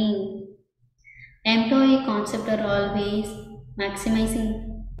learning. Employee concept are always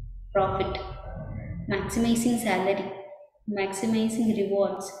maximizing profit, maximizing salary, maximizing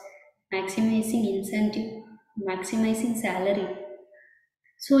rewards, maximizing incentive, maximizing salary.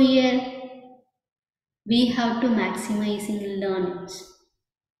 So here we have to maximizing learnings.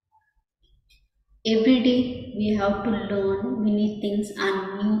 Every day we have to learn many things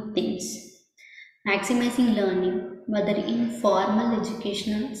and new things. Maximizing learning whether in formal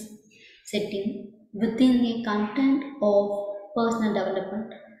educational setting, within a content of personal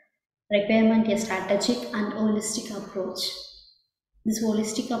development, requirement a strategic and holistic approach. This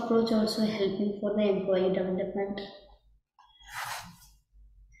holistic approach also helping for the employee development.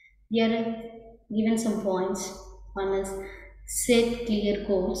 Here are given some points. One is set clear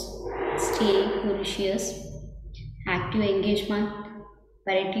goals, stay curious, active engagement,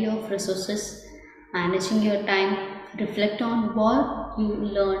 variety of resources, managing your time, reflect on what you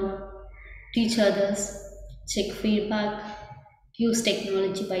learn, teach others, check feedback, use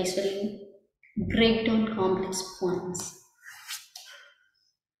technology wisely, break down complex points.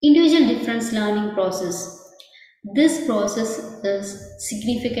 Individual difference learning process. This process is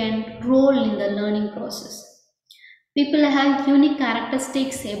significant role in the learning process. People have unique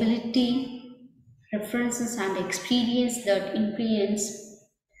characteristics, ability, preferences and experience that influence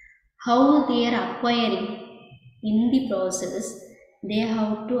how they are acquiring. In the process, they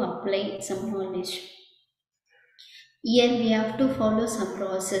have to apply some knowledge. Here we have to follow some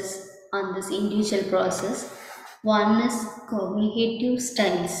process on this individual process. One is cognitive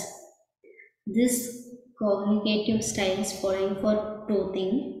styles. This cognitive styles following for two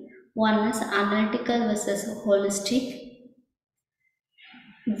things. One is analytical versus holistic,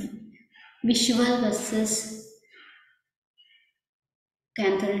 visual versus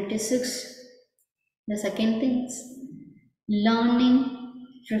kinesthetics. The second thing is learning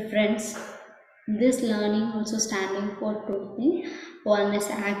preference. This learning also standing for two things. One is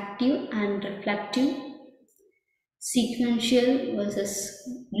active and reflective, sequential versus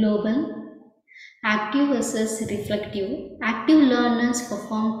global. Active versus reflective. Active learners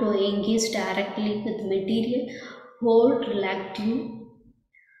perform to engage directly with material, hold reflective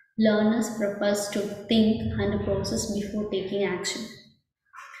learners prefers to think and process before taking action.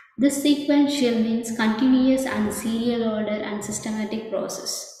 This sequential means continuous and serial order and systematic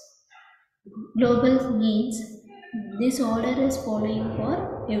process. Global means this order is following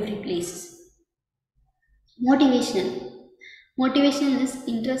for every place. Motivational. Motivation is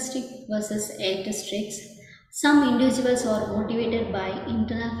intrinsic versus extrinsic. Some individuals are motivated by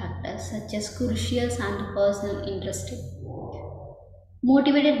internal factors such as crucial and personal interest.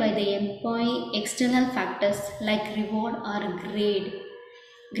 Motivated by the employee external factors like reward or grade.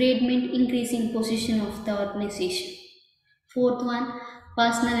 Grade means increasing position of the organization. Fourth one,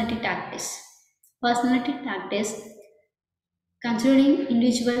 personality tactics. Personality tactics considering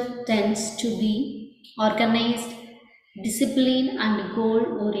individual tends to be organized, disciplined and goal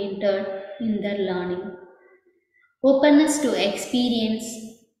oriented in their learning. Openness to experience.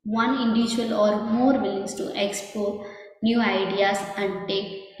 One individual or more willing to explore new ideas and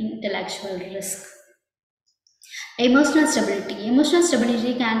take intellectual risk. Emotional stability. Emotional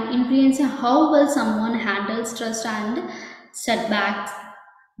stability can influence how well someone handles stress and setbacks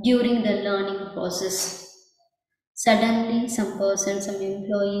during the learning process. Suddenly, some person, some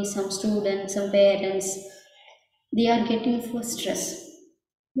employees, some students, some parents, they are getting for stress.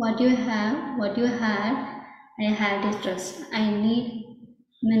 What you have, what you had, I had a stress. I need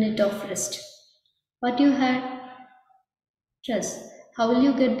minute of rest. What you had, stress. How will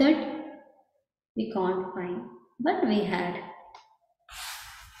you get that? We can't find, but we had.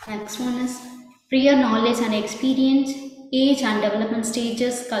 Next one is prior knowledge and experience, age and development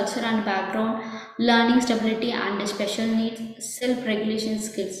stages, culture and background, learning stability and special needs, self-regulation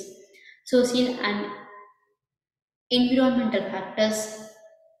skills, social and environmental factors,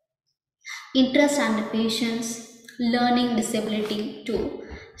 interest and patience, learning disability to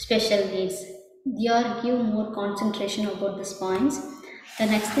special needs. Here give more concentration about these points. The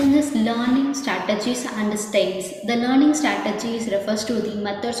next thing is learning strategies and styles. The learning strategies refers to the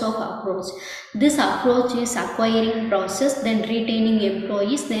methods of approach. This approach is acquiring process, then retaining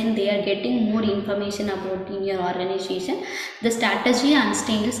employees, then they are getting more information about in your organization. The strategy and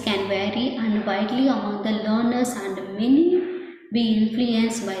styles can vary and widely among the learners and many be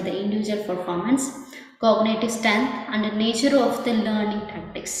influenced by the individual performance, cognitive strength and nature of the learning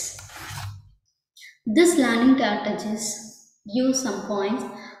tactics. This learning strategies give some points.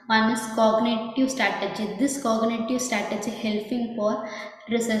 One is cognitive strategy. This cognitive strategy helping for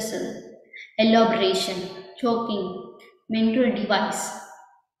rehearsal, elaboration, choking, mental device,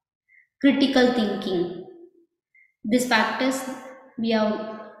 critical thinking. These factors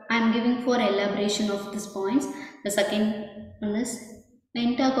I am giving for elaboration of these points. The second one is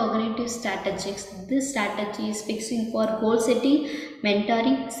metacognitive strategies. This strategy is fixing for goal setting,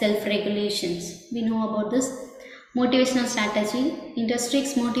 mentoring, self-regulations. We know about this. Motivational strategy,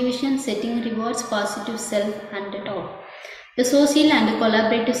 intrinsic motivation, setting rewards, positive self and talk. The social and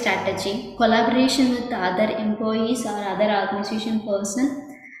collaborative strategy, collaboration with other employees or other organization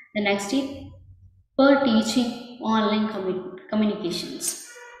person. The next is per teaching online communications.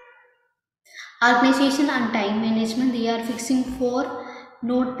 Organization and time management, they are fixing for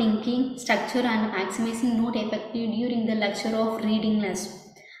note thinking, structure and maximizing note effective during the lecture of reading lesson.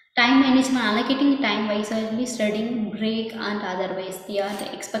 Time management, allocating time wisely, studying, break and otherwise. They are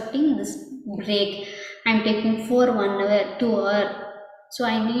expecting this break. I am taking for 1 hour, 2 hour, so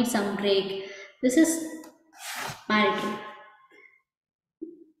I need some break. This is mandatory.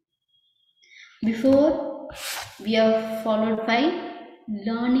 Before we are followed by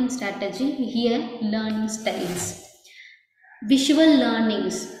learning strategy, here learning styles. Visual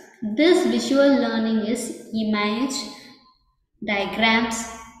learnings. This visual learning is image,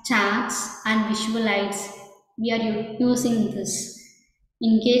 diagrams, charts and visual aids. We are using this.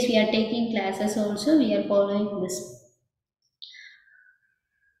 In case we are taking classes also, we are following this.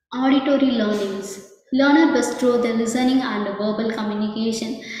 Auditory learnings. Learner best through the listening and verbal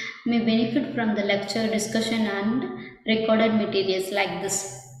communication may benefit from the lecture, discussion and recorded materials like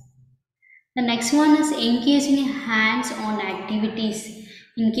this. The next one is engaging hands-on activities.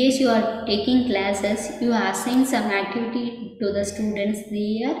 In case you are taking classes, you assign some activity to the students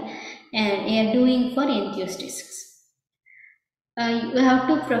they are doing for enthusiasts. You have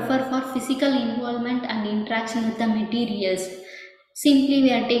to prefer for physical involvement and interaction with the materials. Simply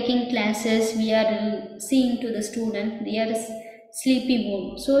we are taking classes, we are seeing to the student, they are sleepy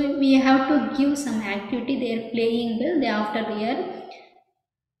mode. So we have to give some activity, they are playing well, after they are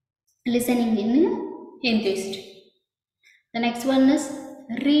listening in enthusiast. The next one is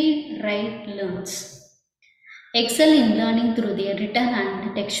read, write, learns. Excel in learning through their written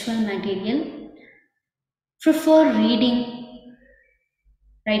and textual material. Prefer reading,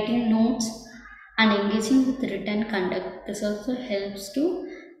 writing notes and engaging with written conduct. This also helps to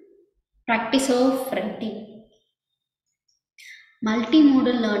practice of writing.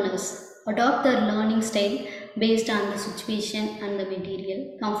 Multimodal learners adopt their learning style based on the situation and the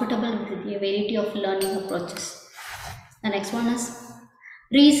material, comfortable with a variety of learning approaches. The next one is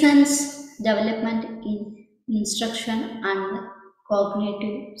reasons development in instruction and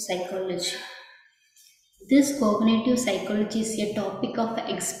cognitive psychology. This cognitive psychology is a topic of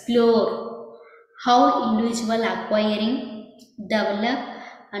explore how individual acquiring, develop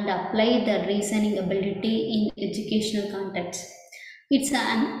and apply the reasoning ability in educational context. It's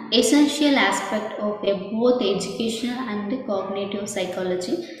an essential aspect of both educational and cognitive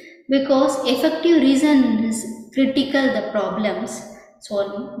psychology because effective reason is critical the problems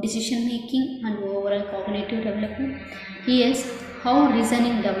solving, decision making and overall cognitive development. Here's how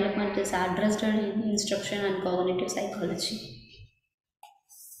reasoning development is addressed in instruction and cognitive psychology.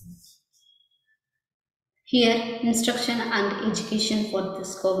 Here instruction and education for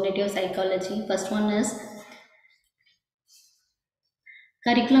this cognitive psychology. First one is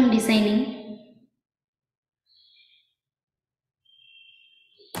curriculum designing.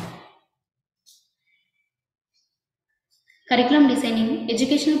 Curriculum designing,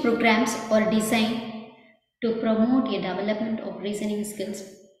 educational programs are designed to promote a development of reasoning skills.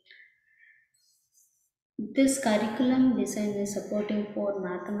 This curriculum design is supporting for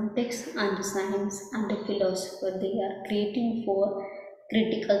mathematics and science and philosophy. They are creating for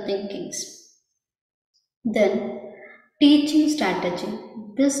critical thinkings. Then teaching strategy.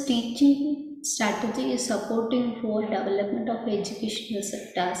 This teaching strategy is supporting for development of educational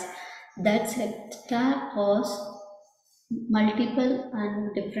sectors. That sector has multiple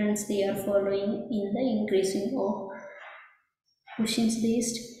and difference they are following in the increasing of questions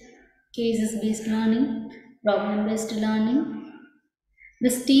based, cases based learning, problem based learning.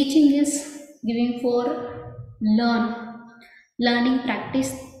 This teaching is giving for learning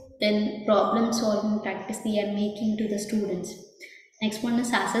practice, then problem solving practice they are making to the students. Next one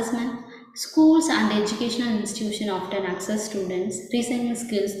is assessment. Schools and educational institutions often access students reasoning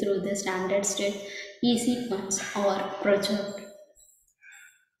skills through the standard state e-sequence or project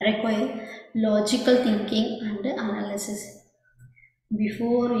require logical thinking and analysis.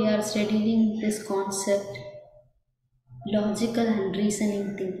 Before we are studying this concept, logical and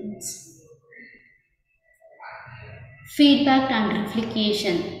reasoning thinkings. Feedback and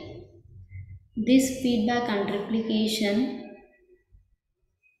replication. This feedback and replication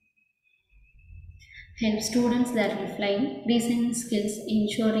help students that refine reasoning skills,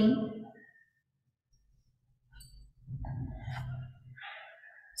 ensuring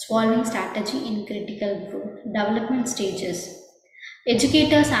solving strategy in critical growth development stages.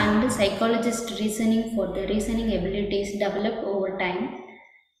 Educators and psychologists reasoning for the reasoning abilities developed over time.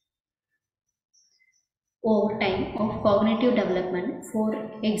 over time of cognitive development.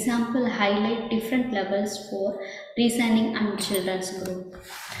 For example, highlight different levels for reasoning and children's growth.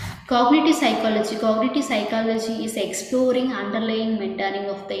 Cognitive psychology is exploring underlying mentoring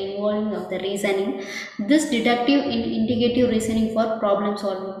of the involving of the reasoning. This deductive and integrative reasoning for problem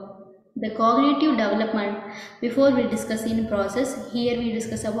solving. The cognitive development, before we discuss in process, here we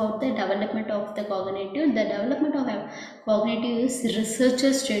discuss about the development of the cognitive. The development of cognitive is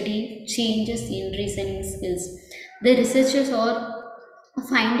researchers study changes in reasoning skills. The researchers are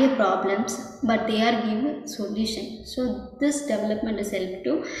find a problems, but they are given solution. So this development is help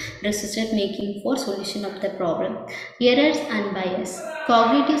to researcher making for solution of the problem. Errors and bias.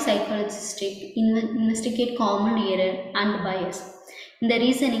 Cognitive psychologists investigate common error and bias in the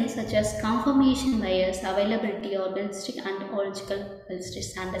reasoning, such as confirmation bias, availability, organistic and logical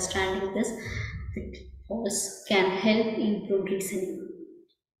biases. Understanding this pitfalls can help improve reasoning.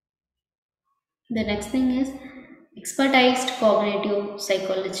 The next thing is expertized cognitive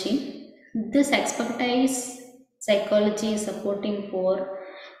psychology. This expertise psychology is supporting for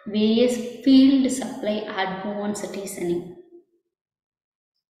various fields supply advanced reasoning.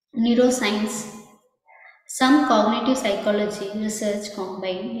 Neuroscience. Some cognitive psychology research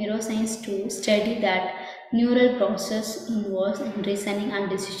combine neuroscience to study that neural process involves in reasoning and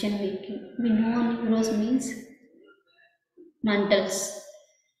decision making. We know neuros means mentals.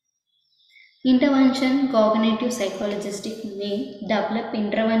 Intervention. Cognitive psychologists may develop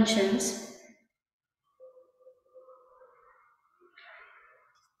interventions.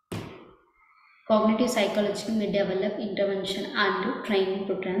 Cognitive psychology may develop intervention and training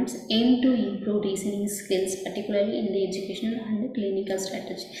programs aimed to improve reasoning skills, particularly in the educational and clinical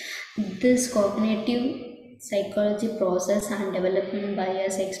strategy. This cognitive psychology process and development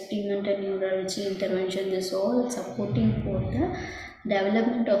bias, experimental neurology intervention, this all supporting for the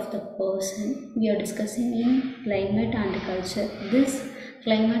development of the person. We are discussing in climate and culture. This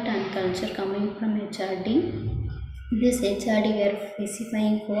climate and culture coming from HRD. This HRD we are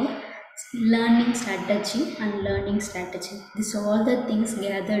specifying for learning strategy and learning strategy. These are all the things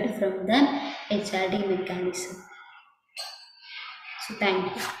gathered from the HRD mechanism. So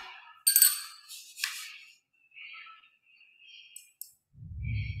thank you.